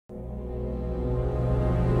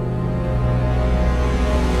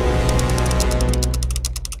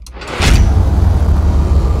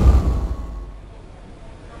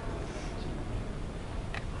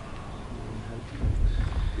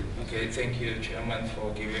Chairman,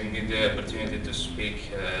 for giving me the opportunity to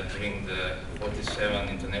speak during the 47th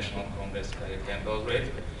International Congress in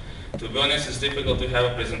Belgrade. To be honest, it's difficult to have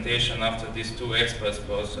a presentation after these two experts,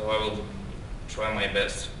 so I will try my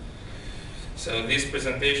best. So this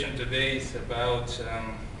presentation today is about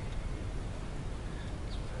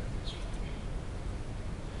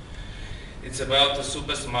the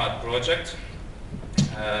SUPERSMART project.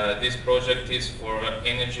 This project is for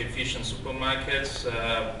energy efficient supermarkets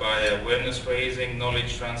by awareness raising,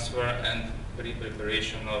 knowledge transfer and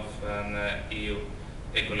pre-preparation of an EU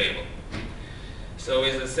eco-label. So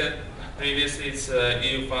as I said previously, it's an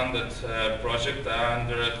EU-funded project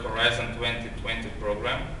under Horizon 2020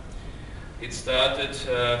 program. It started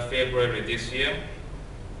February this year.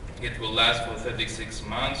 It will last for 36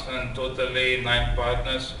 months and totally 9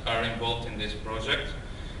 partners are involved in this project.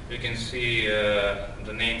 You can see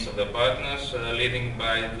the names of the partners, leading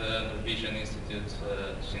by the Norwegian Institute,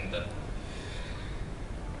 SINDA.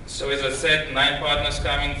 So as I said, 9 partners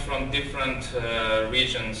coming from different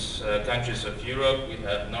regions, countries of Europe. We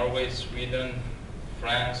have Norway, Sweden,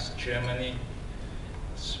 France, Germany,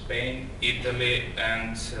 Spain, Italy,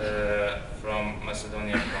 and from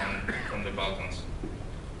Macedonia, from the Balkans.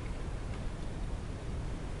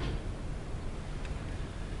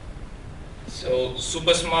 So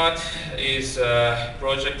SUPERSMART is a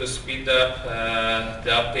project to speed up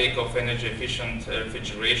the uptake of energy efficient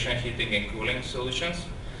refrigeration, heating and cooling solutions.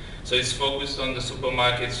 So it's focused on the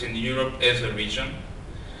supermarkets in Europe as a region.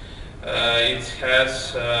 It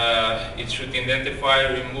should identify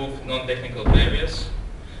and remove non-technical barriers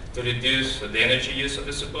to reduce the energy use of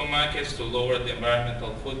the supermarkets, to lower the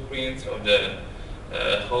environmental footprint of the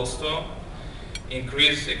whole store,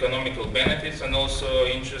 increase economical benefits, and also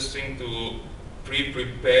interesting to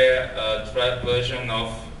pre-prepare a draft version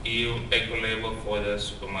of EU eco-label for the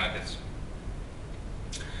supermarkets.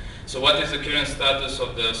 So what is the current status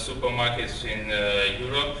of the supermarkets in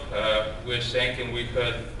Europe? We're saying, and we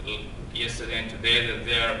heard yesterday and today, that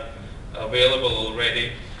they are available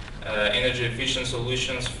already energy efficient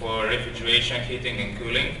solutions for refrigeration, heating and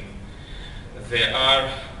cooling. They are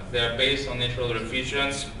based on natural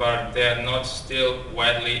refrigerants, but they are not still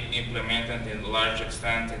widely implemented in large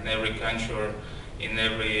extent in every country or in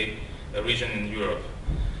every region in Europe.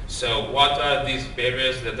 So what are these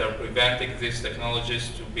barriers that are preventing these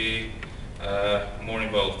technologies to be more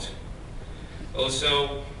involved?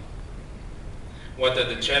 Also, what are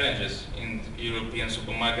the challenges in the European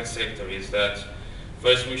supermarket sector is that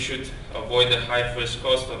first we should avoid the high first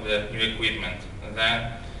cost of the new equipment. And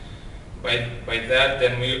then by that,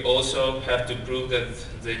 then we also have to prove that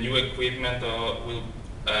the new equipment will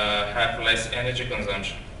have less energy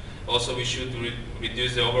consumption. Also, we should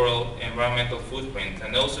reduce the overall environmental footprint,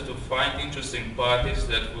 and also to find interesting parties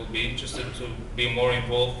that will be interested to be more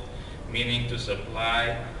involved, meaning to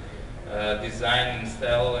supply, design,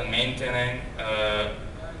 install, and maintain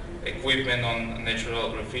equipment on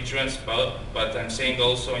natural refrigerants. But I'm saying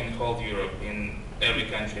also in whole Europe, in every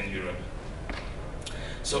country in Europe.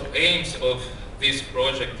 So aims of this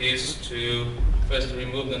project is to first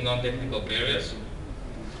remove the non-technical barriers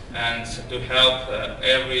and to help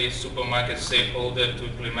every supermarket stakeholder to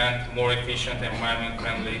implement more efficient,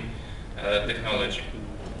 environment-friendly technology.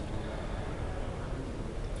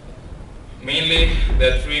 Mainly,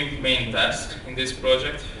 there are 3 main tasks in this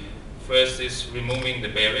project. First is removing the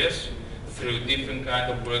barriers through different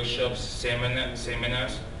kinds of workshops,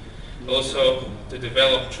 seminars. Also, to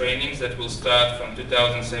develop trainings that will start from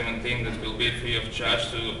 2017 that will be free of charge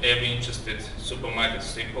to every interested supermarket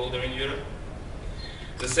stakeholder in Europe.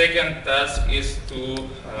 The second task is to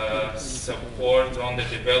support on the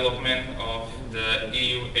development of the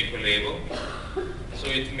EU eco-label. So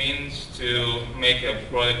it means to make a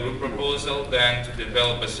product group proposal, then to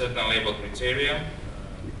develop a certain label criteria,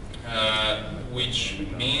 which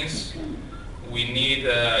means we need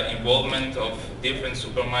involvement of different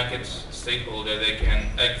supermarket stakeholders that can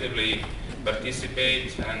actively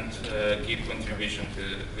participate and give contribution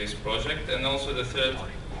to this project. And also the third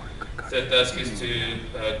task is to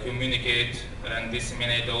communicate and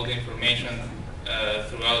disseminate all the information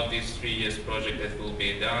throughout this 3 years project that will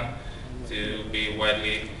be done to be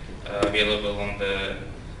widely available on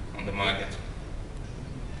the market.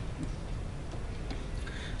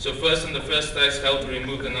 So first, on the first task, how to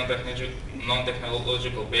remove the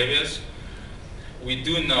non-technological barriers. We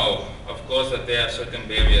do know, of course, that there are certain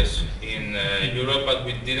barriers in Europe, but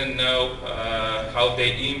we didn't know how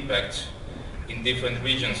they impact in different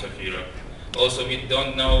regions of Europe. Also, we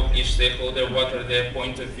don't know each stakeholder what are their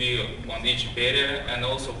point of view on each barrier, and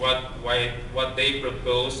also what they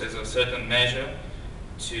propose as a certain measure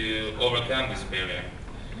to overcome this barrier.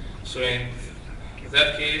 So In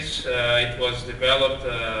that case, it was developed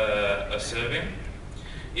a survey.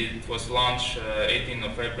 It was launched 18th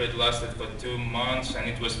of April, it lasted for 2 months, and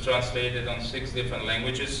it was translated on 6 different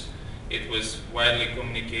languages. It was widely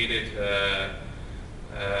communicated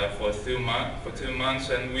for 2 months,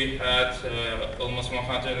 and we had almost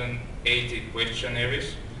 180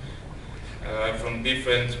 questionnaires from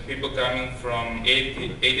different people coming from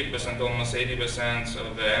 80%, almost 80%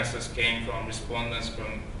 of the answers came from respondents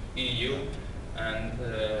from EU, and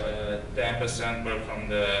 10% were from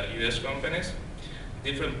the US companies.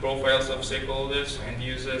 Different profiles of stakeholders, end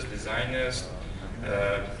users, designers,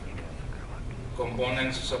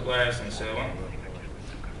 components suppliers, and so on.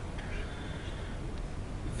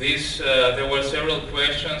 There were several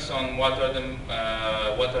questions on what are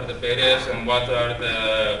the barriers and what are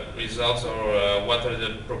the results, or what are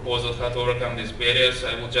the proposals how to overcome these barriers.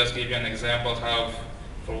 I will just give you an example how,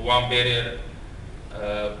 for one barrier,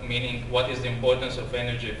 meaning what is the importance of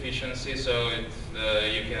energy efficiency. So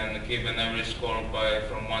you can give an average score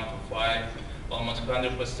from 1 to 5. Almost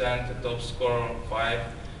 100%, the top score 5,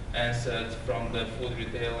 answered from the food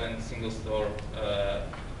retail and single store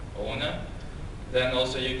owner. Then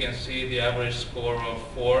also you can see the average score of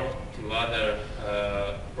 4 to other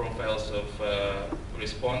profiles of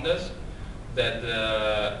responders, that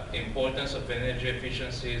the importance of energy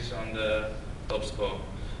efficiency is on the top score.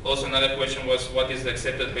 Also another question was, what is the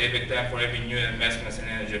accepted payback time for every new investments in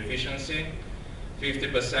energy efficiency?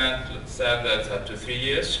 50% said that up to 3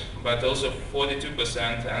 years, but also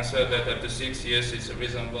 42% answered that up to 6 years is a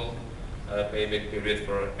reasonable payback period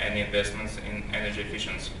for any investments in energy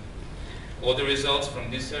efficiency. All the results from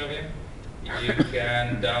this survey you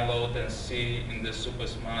can download and see in the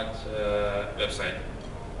SUPERSMART website.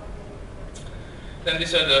 Then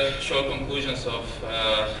these are the short conclusions of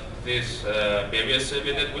this barrier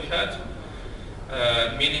survey that we had,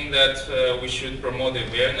 meaning that we should promote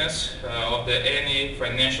awareness of any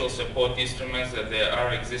financial support instruments that there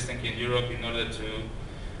are existing in Europe in order to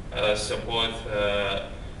support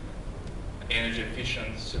energy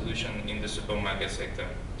efficient solution in the supermarket sector.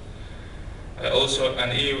 Also,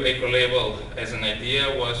 an EU eco-label as an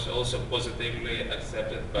idea was also positively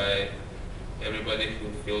accepted by everybody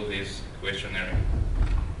who filled this questionnaire.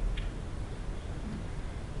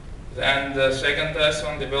 Then the second task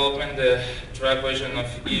on developing the draft version of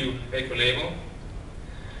EU eco-label.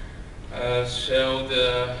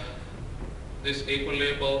 This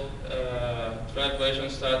eco-label draft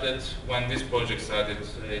version started when this project started.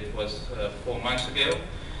 It was 4 months ago.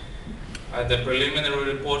 The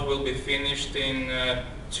preliminary report will be finished in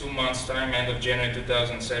 2 months' time, end of January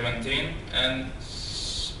 2017. And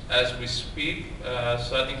as we speak,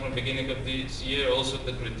 starting from the beginning of this year, also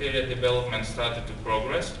the criteria development started to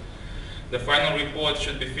progress. The final report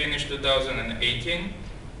should be finished 2018,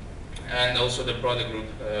 and also the product group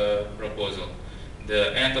proposal.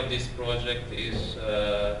 The end of this project is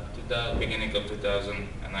beginning of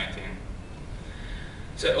 2019.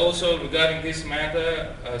 So also regarding this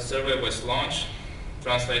matter, a survey was launched,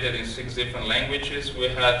 translated in 6 different languages. We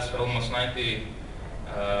had almost 90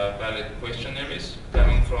 valid questionnaires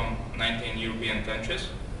coming from 19 European countries.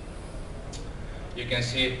 You can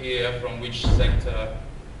see here from which sector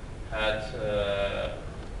had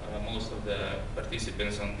most of the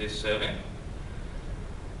participants on this survey.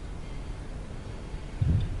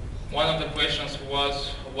 One of the questions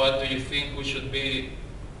was, what do you think we should be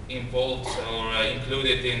involved or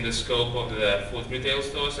included in the scope of the food retail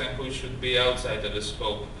stores, and who should be outside of the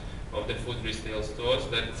scope of the food retail stores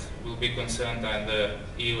that will be concerned under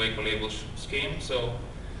the EU eco-label scheme. So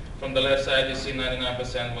from the left side you see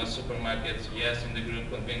 99% was supermarkets, yes, in the group,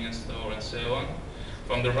 convenience store, and so on.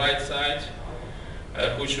 From the right side,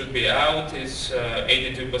 who should be out is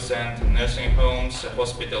 82% nursing homes,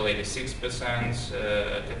 hospital 86%,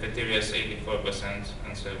 cafeterias 84%,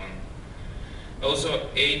 and so on. Also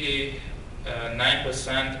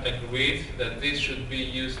 89% agreed that this should be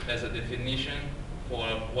used as a definition for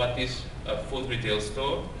what is a food retail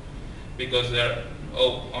store, because they're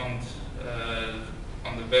on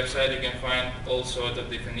the website you can find all sorts of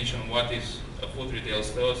definition what is a food retail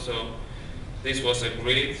store. So this was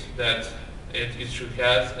agreed that it should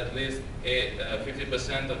have at least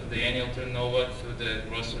 50% of the annual turnover to the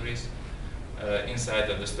groceries inside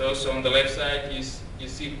of the store. So on the left side you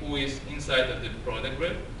see who is inside of the product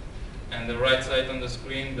group, and the right side on the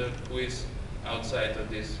screen who is outside of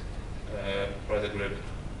this product group.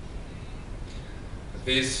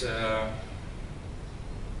 This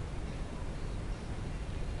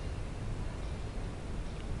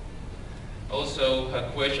also a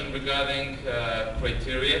question regarding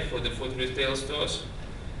criteria for the food retail stores.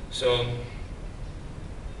 So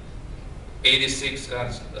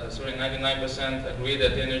 99% agree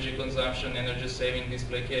that energy consumption, energy saving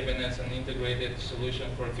display cabinets and integrated solution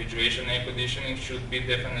for refrigeration and air conditioning should be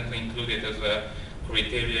definitely included as a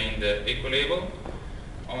criteria in the eco-label.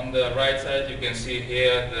 On the right side you can see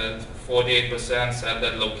here that 48% said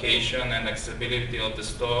that location and accessibility of the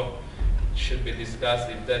store should be discussed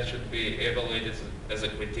if that should be evaluated as a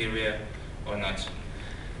criteria or not.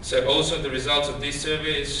 So also the results of this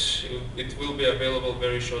survey, it will be available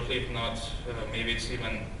very shortly, if not maybe it's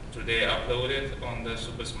even today uploaded on the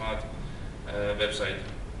SuperSmart website.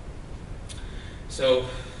 So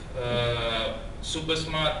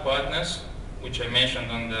SuperSmart partners, which I mentioned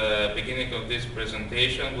on the beginning of this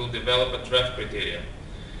presentation, will develop a draft criteria.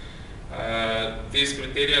 These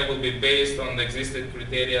criteria will be based on the existing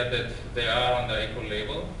criteria that they are on the eco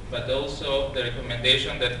label, but also the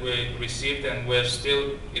recommendation that we received and we're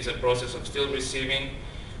still is a process of still receiving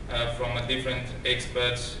from different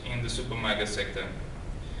experts in the supermarket sector.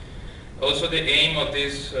 Also, the aim of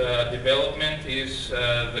this development is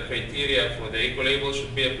the criteria for the eco label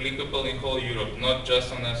should be applicable in whole Europe, not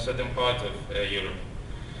just on a certain part of Europe.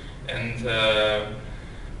 And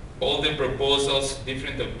all the proposals,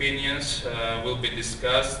 different opinions will be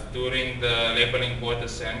discussed during the labeling board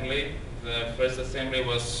assembly. The first assembly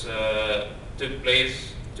took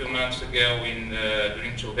place 2 months ago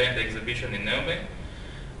during Children's exhibition in Nuremberg,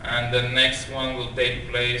 and the next one will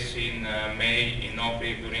take place in May in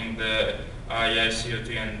Ohrid during the IR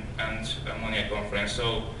CO2 and ammonia conference.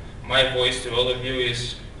 So my voice to all of you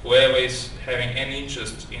is whoever is having any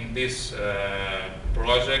interest in this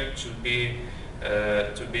project to be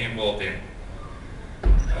involved in.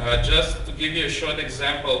 Just to give you a short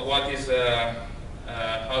example,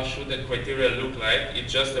 how should the criteria look like?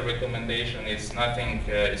 It's just a recommendation. It's nothing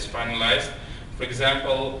is finalized. For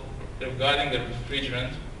example, regarding the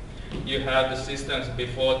refrigerant, you have the systems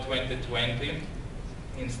before 2020,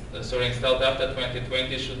 installed after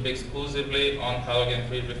 2020 should be exclusively on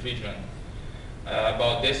halogen-free refrigerant.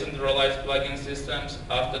 About decentralized plug-in systems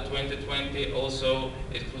after 2020, also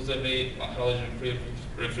exclusively on halogen-free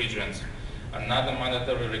refrigerants. Another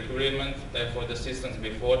mandatory requirement for the systems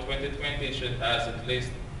before 2020 should have at least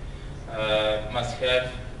must have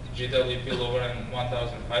GWP lower than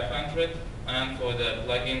 1,500, and for the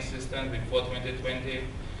plug-in system before 2020,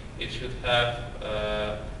 it should have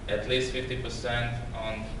at least 50%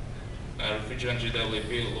 on refrigerant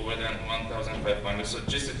GWP lower than 1,500. So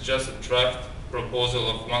this is just a draft proposal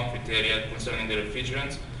of one criteria concerning the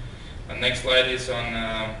refrigerants. The next slide is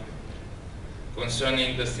on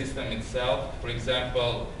concerning the system itself. For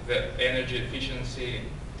example, the energy efficiency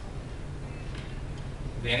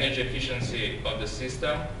of the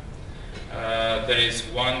system. There is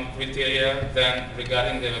one criteria. Then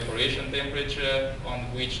regarding the evaporation temperature,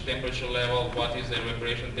 on which temperature level, what is the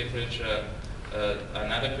evaporation temperature,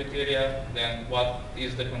 another criteria. Then what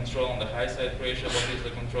is the control on the high side pressure, what is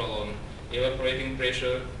the control on evaporating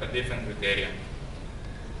pressure, a different criteria.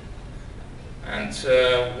 And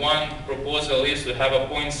one proposal is to have a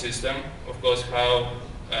point system. Of course, how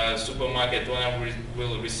supermarket owner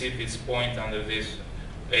will receive its point under this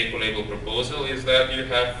eco-label proposal is that you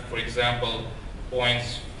have, for example,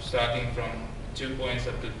 points starting from 2 points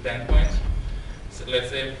up to 10 points. So let's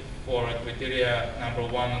say for criteria number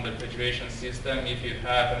 1 on the refrigeration system, if you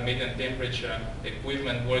have a median temperature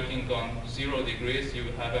equipment working on 0 degrees, you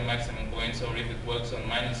have a maximum points, or if it works on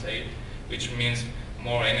 -8, which means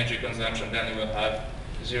more energy consumption, then you will have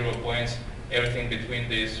 0 points. Everything between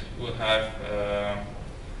these will have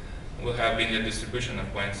linear distribution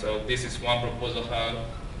of points. So this is one proposal how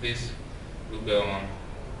this will go on.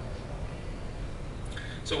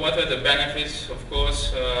 So what are the benefits? Of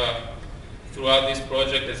course, throughout this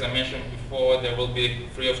project, as I mentioned before, there will be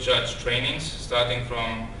free of charge trainings starting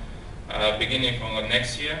from beginning from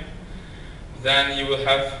next year. Then you will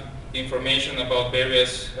have information about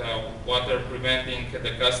various what are preventing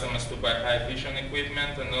the customers to buy high efficient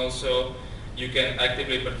equipment, and also you can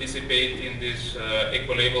actively participate in this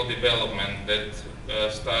eco-label development that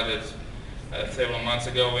started several months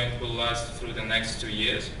ago and will last through the next 2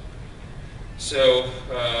 years. So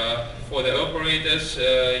for the operators,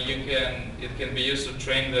 it can be used to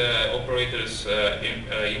train the operators'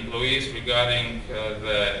 employees regarding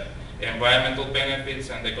the environmental benefits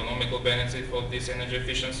and economical benefits of these energy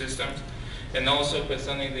efficient systems. And also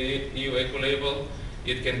concerning the EU eco-label,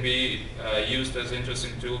 it can be used as an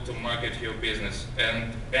interesting tool to market your business.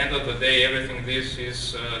 And end of the day, everything this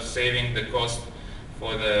is saving the cost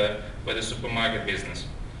for the supermarket business.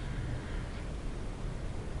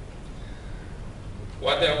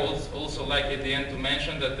 What I would also like at the end to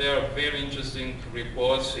mention that there are very interesting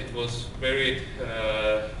reports. It was very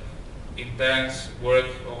in intense work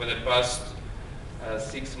over the past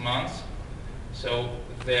 6 months. So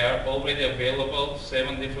they are already available,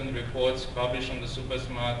 7 different reports published on the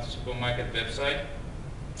SuperSmart supermarket website.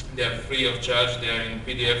 They are free of charge, they are in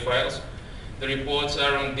PDF files. The reports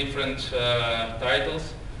are on different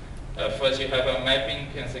titles. First you have a mapping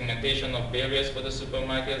and segmentation of barriers for the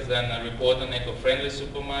supermarkets, then a report on eco-friendly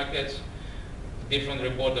supermarkets, different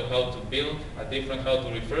report of how to build, a different how to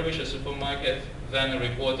refurbish a supermarket, then a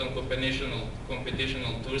report on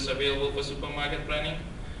computational tools available for supermarket planning,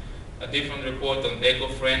 a different report on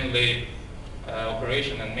eco-friendly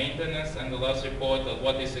operation and maintenance, and the last report on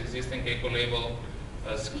what is existing eco-label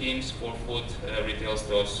schemes for food retail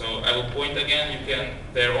stores. So I will point again,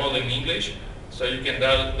 they're all in English, so you can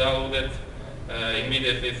download it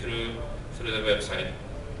immediately through the website.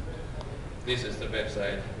 This is the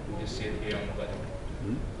website, you see it here on the bottom.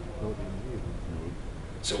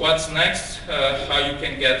 So what's next? How you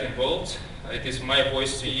can get involved? It is my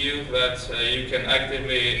voice to you that you can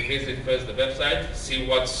actively visit first the website, see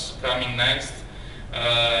what's coming next.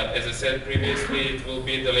 As I said previously, it will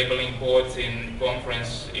be the labeling board in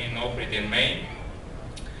conference in Ohrid in May.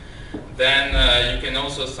 Then you can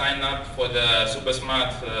also sign up for the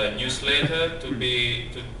SuperSmart newsletter to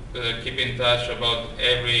keep in touch about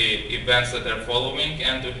every events that are following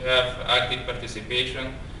and to have active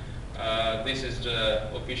participation. This is the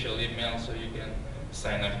official email, so you can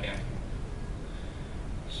sign up here.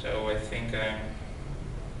 So I think I'm,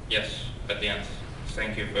 yes, at the end.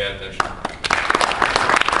 Thank you for your attention.